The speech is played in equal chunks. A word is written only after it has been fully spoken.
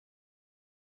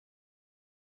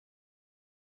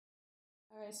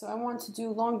Alright, so I want to do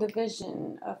long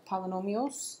division of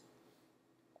polynomials.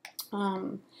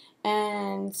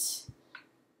 And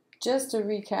just to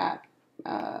recap,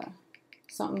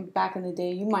 something back in the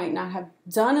day you might not have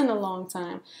done in a long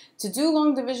time. To do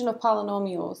long division of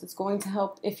polynomials, it's going to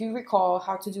help if you recall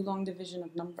how to do long division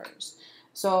of numbers.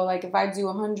 So like if I do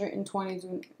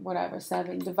 120, whatever,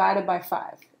 7 divided by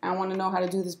 5. I want to know how to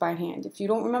do this by hand. If you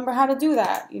don't remember how to do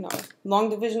that, long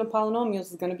division of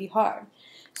polynomials is going to be hard.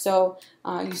 So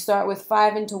you start with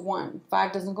 5 into 1.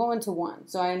 5 doesn't go into 1.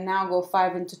 So I now go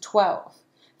 5 into 12.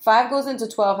 5 goes into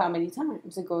 12 how many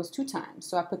times? It goes 2 times.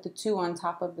 So I put the 2 on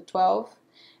top of the 12.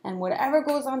 And whatever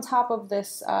goes on top of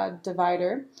this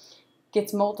divider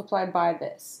gets multiplied by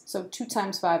this. So 2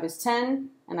 times 5 is 10.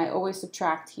 And I always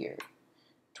subtract here.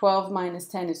 12 minus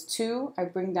 10 is 2. I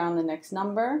bring down the next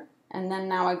number. And then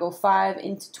now I go 5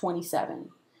 into 27.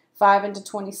 5 into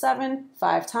 27,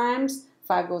 5 times.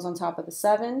 5 goes on top of the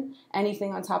 7.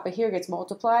 Anything on top of here gets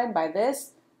multiplied by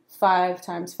this. 5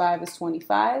 times 5 is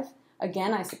 25.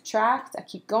 Again, I subtract. I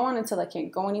keep going until I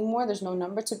can't go anymore. There's no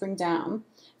number to bring down.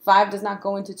 5 does not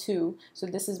go into 2, so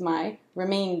this is my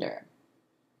remainder.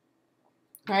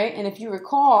 Right? And if you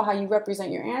recall how you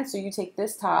represent your answer, you take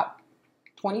this top,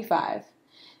 25,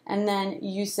 and then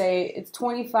you say it's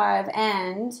 25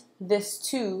 and this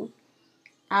 2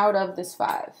 out of this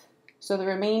 5. So the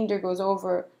remainder goes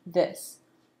over this.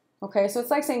 Okay, so it's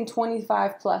like saying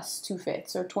 25 plus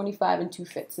 2/5 or 25 and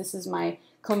 2/5. This is my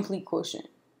complete quotient.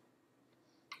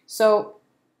 So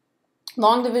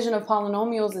long division of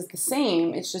polynomials is the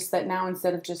same. It's just that now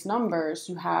instead of just numbers,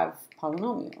 you have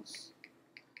polynomials.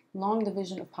 Long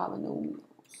division of polynomials.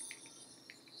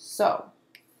 So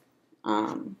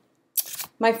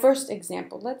my first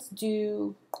example, let's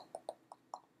do,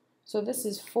 so this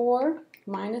is 4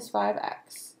 minus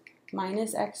 5x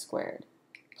minus x squared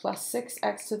plus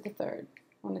 6x to the third.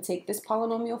 I'm going to take this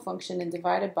polynomial function and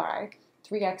divide it by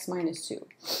 3x minus 2.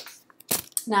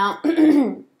 Now,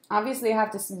 obviously I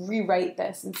have to rewrite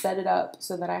this and set it up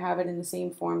so that I have it in the same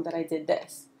form that I did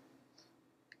this.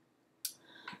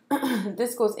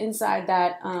 This goes inside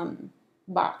that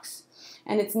box.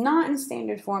 And it's not in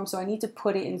standard form, so I need to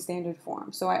put it in standard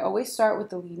form. So I always start with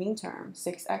the leading term,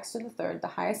 6x to the third, the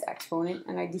highest exponent,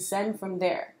 and I descend from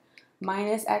there.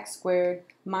 Minus x squared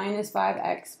minus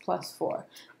 5x plus 4.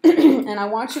 And I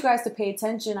want you guys to pay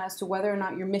attention as to whether or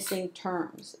not you're missing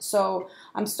terms. So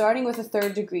I'm starting with a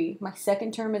third degree. My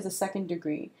second term is a second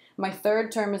degree. My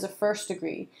third term is a first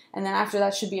degree. And then after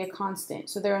that should be a constant.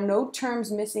 So there are no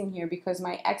terms missing here because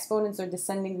my exponents are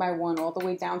descending by 1 all the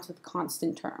way down to the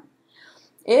constant term.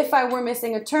 If I were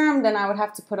missing a term, then I would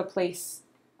have to put a place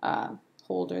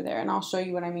holder there. And I'll show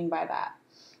you what I mean by that.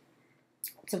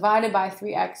 Divided by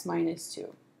 3x minus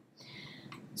 2.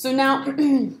 So now,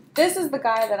 this is the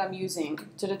guy that I'm using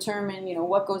to determine,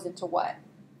 what goes into what.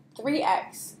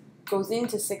 3x goes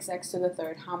into 6x to the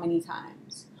third how many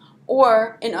times?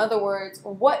 Or, in other words,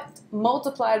 what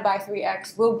multiplied by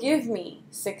 3x will give me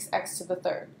 6x to the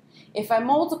third? If I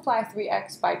multiply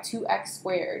 3x by 2x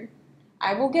squared,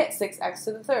 I will get 6x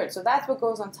to the third. So that's what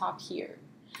goes on top here.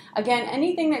 Again,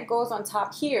 anything that goes on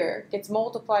top here gets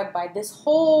multiplied by this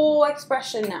whole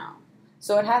expression now.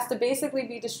 So it has to basically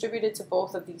be distributed to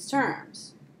both of these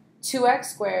terms. 2x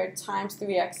squared times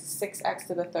 3x is 6x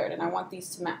to the third, and I want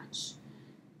these to match.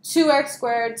 2x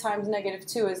squared times negative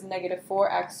 2 is negative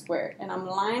 4x squared, and I'm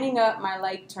lining up my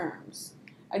like terms.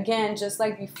 Again, just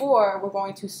like before, we're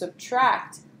going to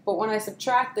subtract, but when I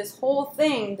subtract this whole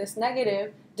thing, this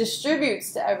negative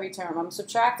distributes to every term. I'm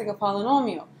subtracting a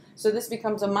polynomial. So this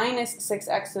becomes a minus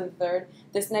 6x to the third.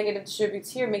 This negative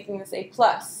distributes here, making this a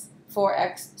plus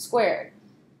 4x squared.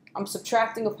 I'm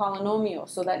subtracting a polynomial,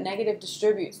 so that negative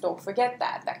distributes. Don't forget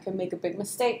that. That can make a big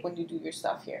mistake when you do your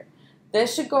stuff here.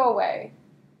 This should go away.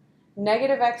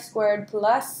 Negative x squared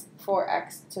plus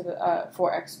 4x to the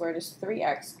 4x squared is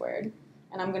 3x squared.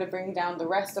 And I'm going to bring down the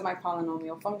rest of my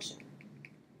polynomial function.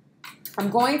 I'm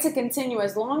going to continue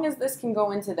as long as this can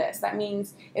go into this. That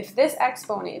means if this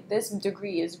exponent, this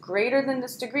degree is greater than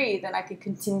this degree, then I could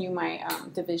continue my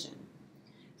division.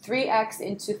 3x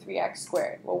into 3x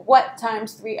squared. Well, what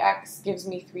times 3x gives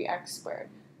me 3x squared?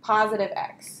 Positive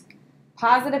x.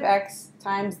 Positive x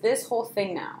times this whole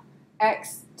thing now.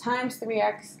 X times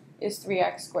 3x is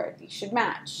 3x squared. These should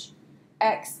match.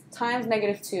 X times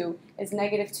negative 2 is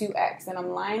negative 2x. And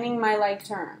I'm lining my like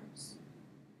terms.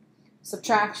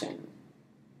 Subtraction.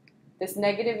 This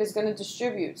negative is going to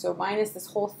distribute, so minus this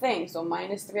whole thing. So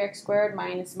minus 3x squared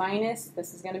minus minus,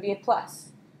 this is going to be a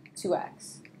plus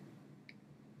 2x.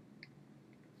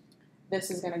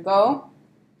 This is going to go.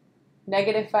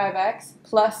 Negative 5x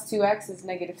plus 2x is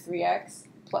negative 3x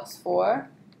plus 4.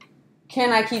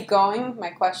 Can I keep going? My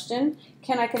question.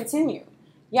 Can I continue?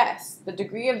 Yes, the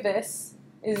degree of this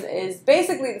is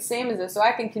basically the same as this, so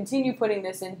I can continue putting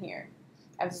this in here.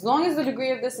 As long as the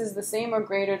degree of this is the same or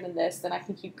greater than this, then I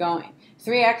can keep going.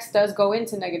 3x does go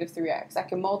into negative 3x. I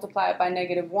can multiply it by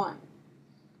negative 1.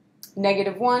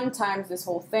 Negative 1 times this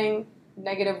whole thing.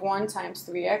 Negative 1 times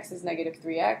 3x is negative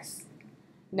 3x.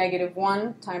 Negative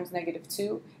 1 times negative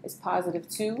 2 is positive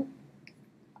 2.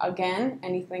 Again,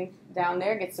 anything down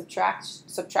there gets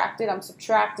subtracted. I'm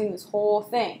subtracting this whole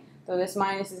thing. So this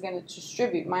minus is going to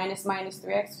distribute. Minus minus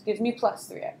 3x gives me plus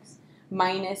 3x.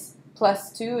 Minus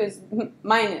plus 2 is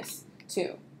minus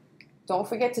 2. Don't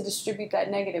forget to distribute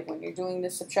that negative when you're doing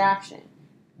this subtraction.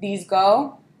 These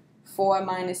go. 4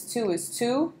 minus 2 is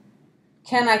 2.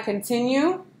 Can I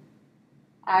continue?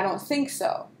 I don't think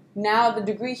so. Now the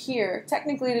degree here,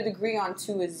 technically the degree on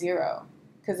 2 is 0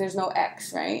 because there's no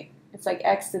x, right? It's like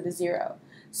x to the 0.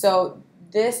 So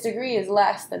this degree is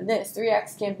less than this.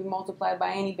 3x can't be multiplied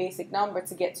by any basic number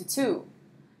to get to 2.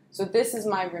 So this is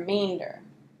my remainder.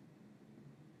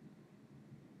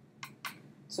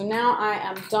 So now I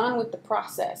am done with the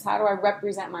process. How do I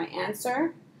represent my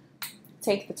answer?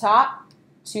 Take the top,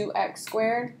 2x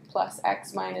squared plus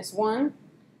x minus 1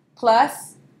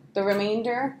 plus the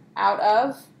remainder out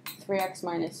of 3x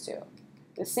minus 2.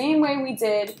 The same way we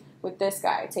did with this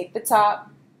guy. Take the top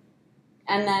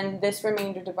and then this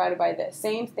remainder divided by this.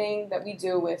 Same thing that we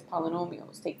do with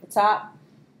polynomials. Take the top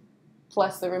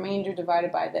plus the remainder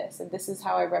divided by this. And this is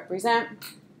how I represent.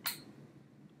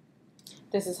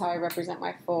 This is how I represent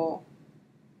my full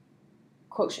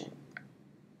quotient.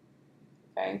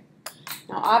 Okay?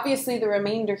 Now obviously the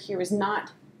remainder here is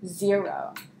not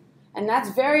 0. And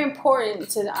that's very important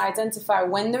to identify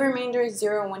when the remainder is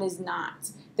 0 and when it's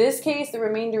not. This case, the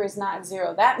remainder is not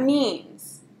 0. That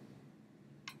means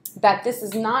that this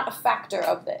is not a factor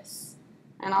of this.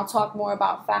 And I'll talk more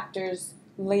about factors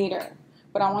later.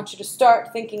 But I want you to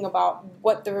start thinking about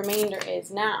what the remainder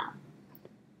is now.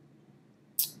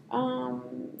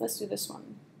 Let's do this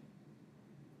one.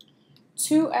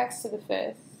 2x to the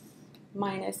 5th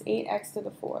minus 8x to the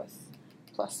 4th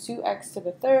plus 2x to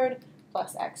the 3rd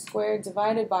plus x squared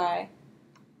divided by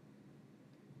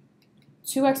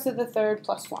 2x to the 3rd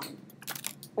plus 1.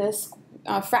 This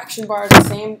fraction bar is the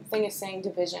same thing as saying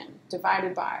division,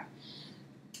 divided by.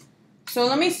 So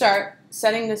let me start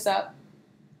setting this up,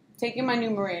 taking my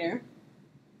numerator,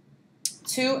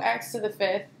 2x to the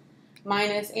 5th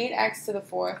minus 8x to the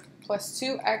 4th plus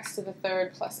 2x to the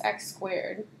 3rd plus x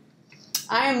squared.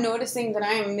 I am noticing that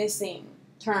I am missing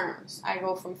terms. I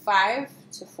go from 5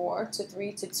 to 4 to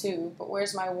 3 to 2, but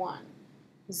where's my 1?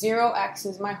 0x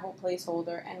is my whole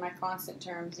placeholder and my constant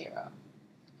term 0.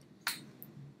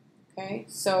 Okay,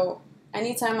 so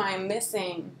anytime I'm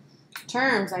missing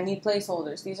terms, I need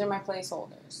placeholders. These are my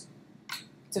placeholders.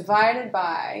 Divided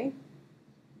by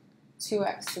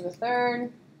 2x to the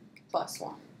 3rd plus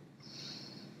 1.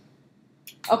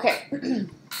 Okay,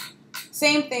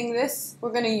 same thing, this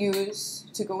we're going to use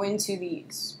to go into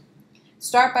these.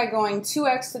 Start by going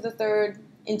 2x to the 3rd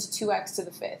into 2x to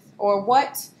the 5th. Or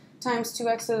what times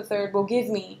 2x to the 3rd will give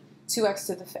me 2x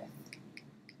to the 5th?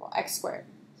 Well, x squared.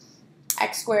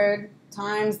 X squared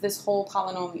times this whole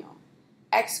polynomial.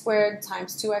 X squared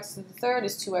times 2x to the 3rd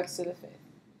is 2x to the 5th.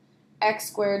 X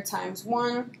squared times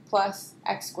 1 plus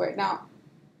x squared. Now,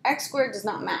 x squared does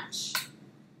not match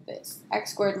this.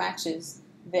 X squared matches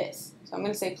this. So I'm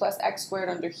going to say plus x squared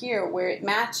under here. Where it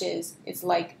matches, it's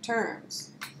like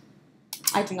terms.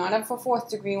 I do not have a 4th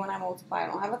degree when I multiply. I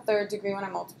don't have a 3rd degree when I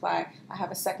multiply. I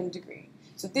have a 2nd degree.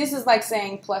 So this is like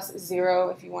saying plus 0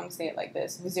 if you want to say it like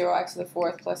this. 0x to the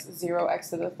 4th plus 0x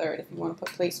to the 3rd if you want to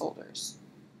put placeholders.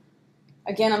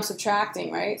 Again, I'm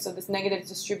subtracting, right? So this negative is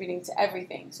distributing to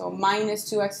everything. So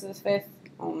minus 2x to the 5th,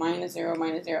 oh, minus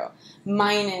 0,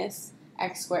 minus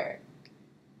x squared.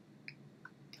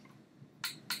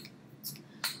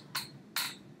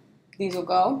 These will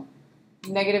go.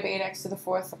 Negative 8x to the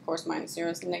 4th, of course, minus 0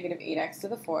 is negative 8x to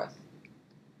the 4th,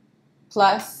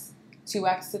 plus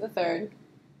 2x to the 3rd.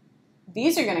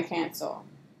 These are going to cancel.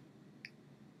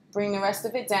 Bring the rest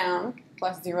of it down,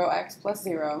 plus 0x plus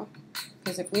 0,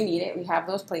 because if we need it, we have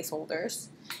those placeholders.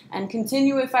 And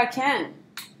continue if I can.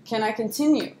 Can I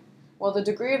continue? Well, the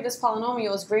degree of this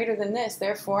polynomial is greater than this,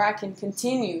 therefore I can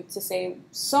continue to say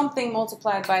something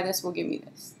multiplied by this will give me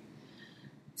this.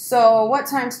 So what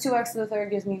times 2x to the 3rd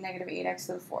gives me negative 8x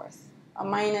to the 4th? A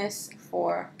minus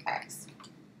 4x.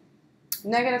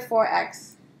 Negative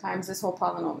 4x times this whole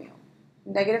polynomial.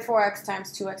 Negative 4x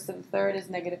times 2x to the 3rd is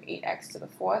negative 8x to the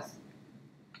 4th.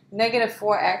 Negative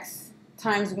 4x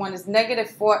times 1 is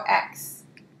negative 4x.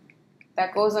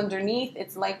 That goes underneath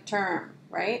its like term.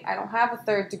 right? I don't have a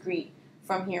third degree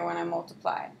from here when I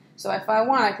multiply. So if I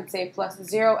want, I could say plus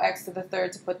 0x to the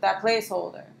third to put that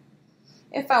placeholder.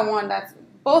 If I want,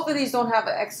 both of these don't have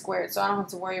an x squared, so I don't have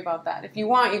to worry about that. If you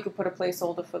want, you could put a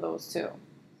placeholder for those too.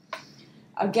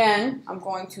 Again, I'm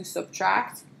going to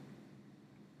subtract.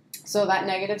 So that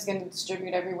negative is going to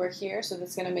distribute everywhere here, so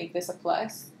that's going to make this a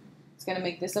plus. It's going to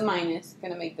make this a minus. It's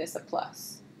going to make this a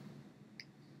plus.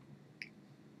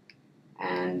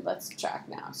 And let's subtract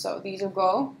now. So these will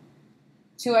go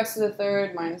 2x to the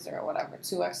third minus 0, whatever.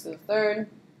 2x to the third.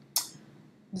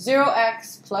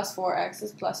 0x plus 4x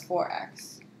is plus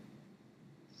 4x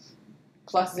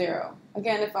plus 0.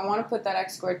 Again, if I want to put that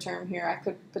x squared term here, I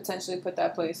could potentially put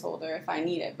that placeholder if I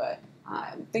need it, but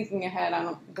I'm thinking ahead.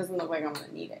 It doesn't look like I'm going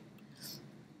to need it.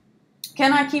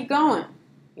 Can I keep going?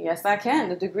 Yes, I can.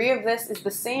 The degree of this is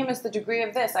the same as the degree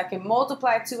of this. I can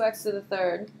multiply 2x to the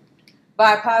third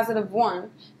by positive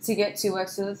 1 to get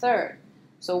 2x to the third.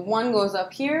 So 1 goes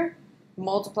up here,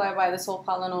 multiply by this whole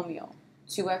polynomial,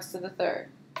 2x to the third.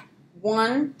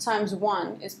 1 times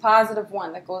 1 is positive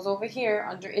 1. That goes over here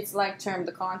under its like term,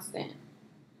 the constant.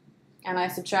 And I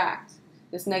subtract.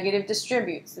 This negative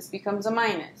distributes. This becomes a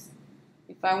minus.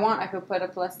 If I want, I could put a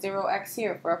plus 0x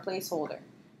here for a placeholder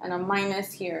and a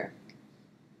minus here.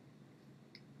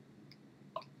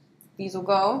 These will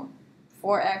go.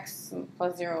 4x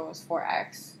plus 0 is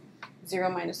 4x.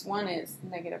 0 minus 1 is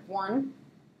negative 1.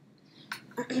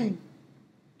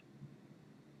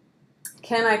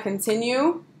 Can I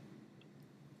continue?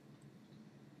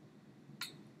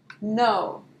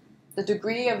 No. The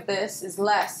degree of this is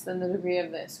less than the degree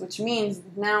of this, which means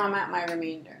now I'm at my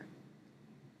remainder.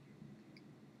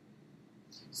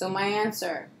 So my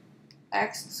answer,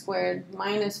 x squared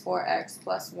minus 4x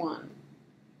plus 1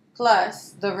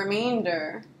 plus the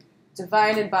remainder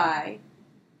divided by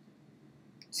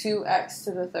 2x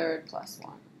to the third plus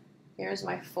 1. Here's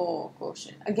my full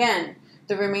quotient. Again,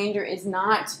 the remainder is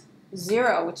not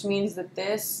 0, which means that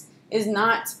this is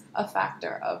not a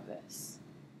factor of this.